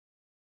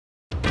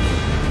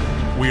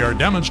We are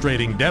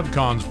demonstrating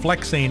Devcon's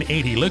Flexane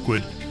 80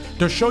 liquid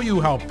to show you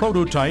how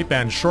prototype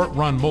and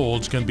short-run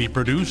molds can be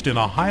produced in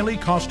a highly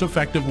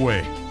cost-effective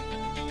way.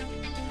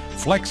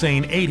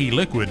 Flexane 80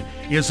 liquid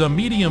is a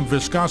medium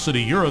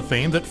viscosity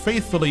urethane that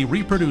faithfully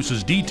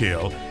reproduces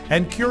detail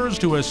and cures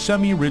to a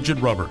semi-rigid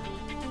rubber.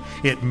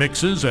 It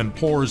mixes and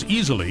pours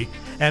easily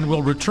and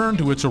will return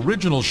to its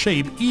original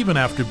shape even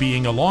after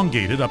being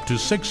elongated up to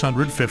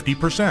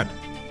 650%.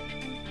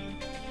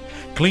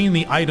 Clean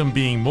the item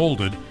being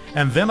molded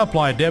and then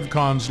apply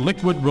Devcon's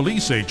liquid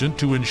release agent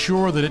to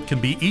ensure that it can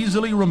be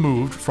easily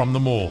removed from the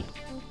mold.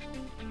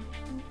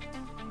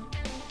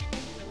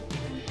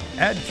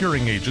 Add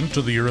curing agent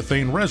to the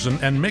urethane resin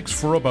and mix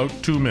for about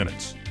 2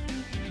 minutes.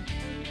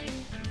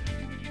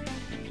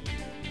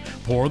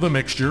 Pour the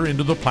mixture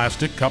into the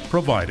plastic cup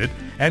provided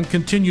and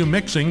continue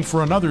mixing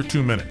for another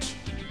 2 minutes.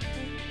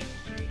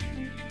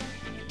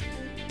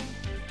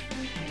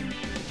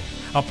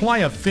 Apply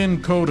a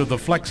thin coat of the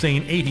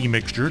Flexane 80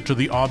 mixture to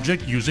the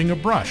object using a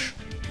brush.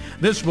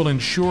 This will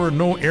ensure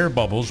no air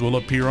bubbles will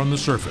appear on the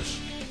surface.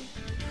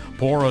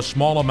 Pour a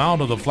small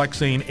amount of the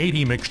Flexane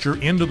 80 mixture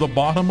into the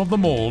bottom of the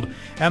mold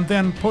and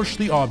then push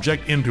the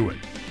object into it.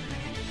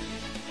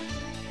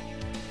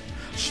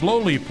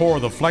 Slowly pour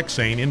the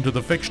Flexane into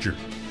the fixture.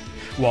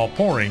 While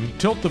pouring,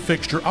 tilt the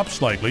fixture up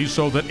slightly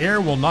so that air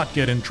will not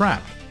get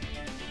entrapped.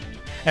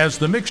 As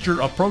the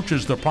mixture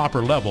approaches the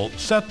proper level,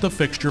 set the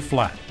fixture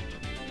flat.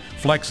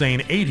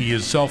 Flexane 80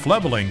 is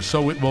self-leveling,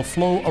 so it will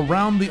flow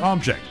around the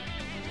object.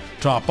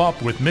 Top up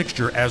with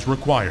mixture as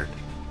required.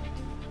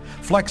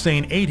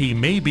 Flexane 80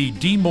 may be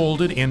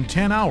demolded in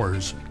 10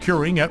 hours,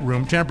 curing at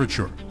room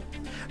temperature.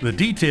 The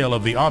detail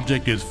of the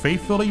object is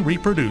faithfully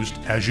reproduced,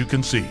 as you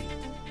can see.